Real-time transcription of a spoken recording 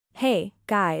Hey,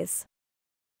 guys.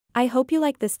 I hope you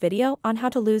like this video on how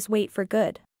to lose weight for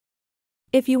good.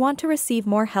 If you want to receive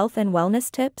more health and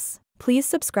wellness tips, please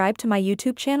subscribe to my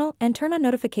YouTube channel and turn on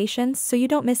notifications so you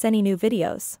don't miss any new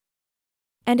videos.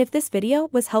 And if this video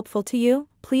was helpful to you,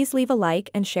 please leave a like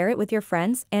and share it with your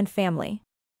friends and family.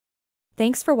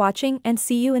 Thanks for watching and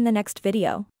see you in the next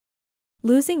video.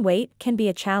 Losing weight can be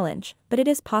a challenge, but it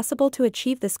is possible to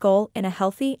achieve this goal in a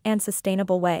healthy and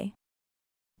sustainable way.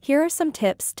 Here are some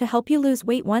tips to help you lose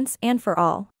weight once and for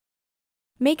all.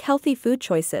 Make healthy food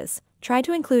choices. Try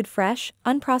to include fresh,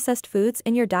 unprocessed foods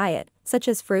in your diet, such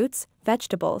as fruits,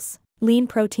 vegetables, lean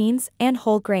proteins, and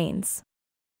whole grains.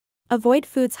 Avoid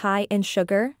foods high in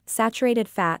sugar, saturated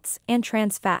fats, and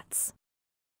trans fats.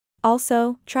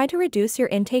 Also, try to reduce your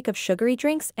intake of sugary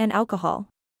drinks and alcohol.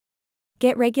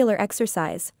 Get regular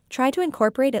exercise. Try to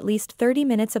incorporate at least 30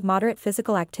 minutes of moderate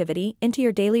physical activity into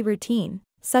your daily routine,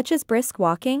 such as brisk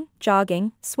walking,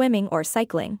 jogging, swimming, or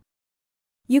cycling.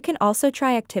 You can also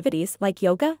try activities like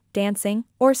yoga, dancing,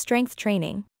 or strength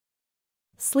training.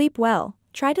 Sleep well.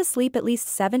 Try to sleep at least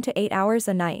 7 to 8 hours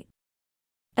a night.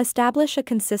 Establish a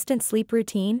consistent sleep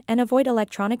routine and avoid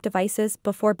electronic devices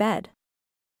before bed.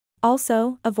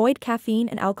 Also, avoid caffeine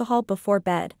and alcohol before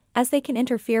bed, as they can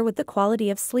interfere with the quality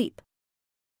of sleep.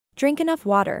 Drink enough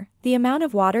water. The amount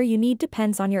of water you need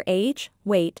depends on your age,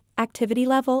 weight, activity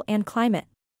level, and climate.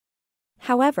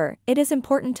 However, it is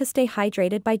important to stay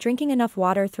hydrated by drinking enough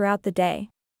water throughout the day.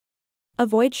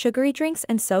 Avoid sugary drinks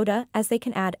and soda as they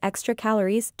can add extra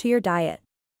calories to your diet.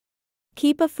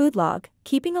 Keep a food log.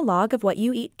 Keeping a log of what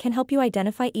you eat can help you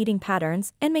identify eating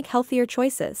patterns and make healthier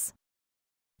choices.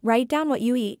 Write down what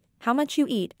you eat, how much you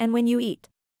eat, and when you eat.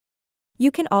 You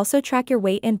can also track your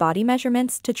weight and body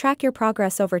measurements to track your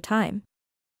progress over time.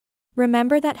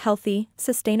 Remember that healthy,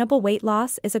 sustainable weight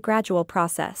loss is a gradual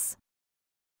process.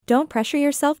 Don't pressure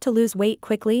yourself to lose weight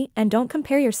quickly and don't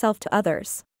compare yourself to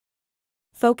others.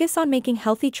 Focus on making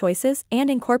healthy choices and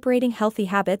incorporating healthy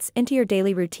habits into your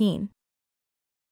daily routine.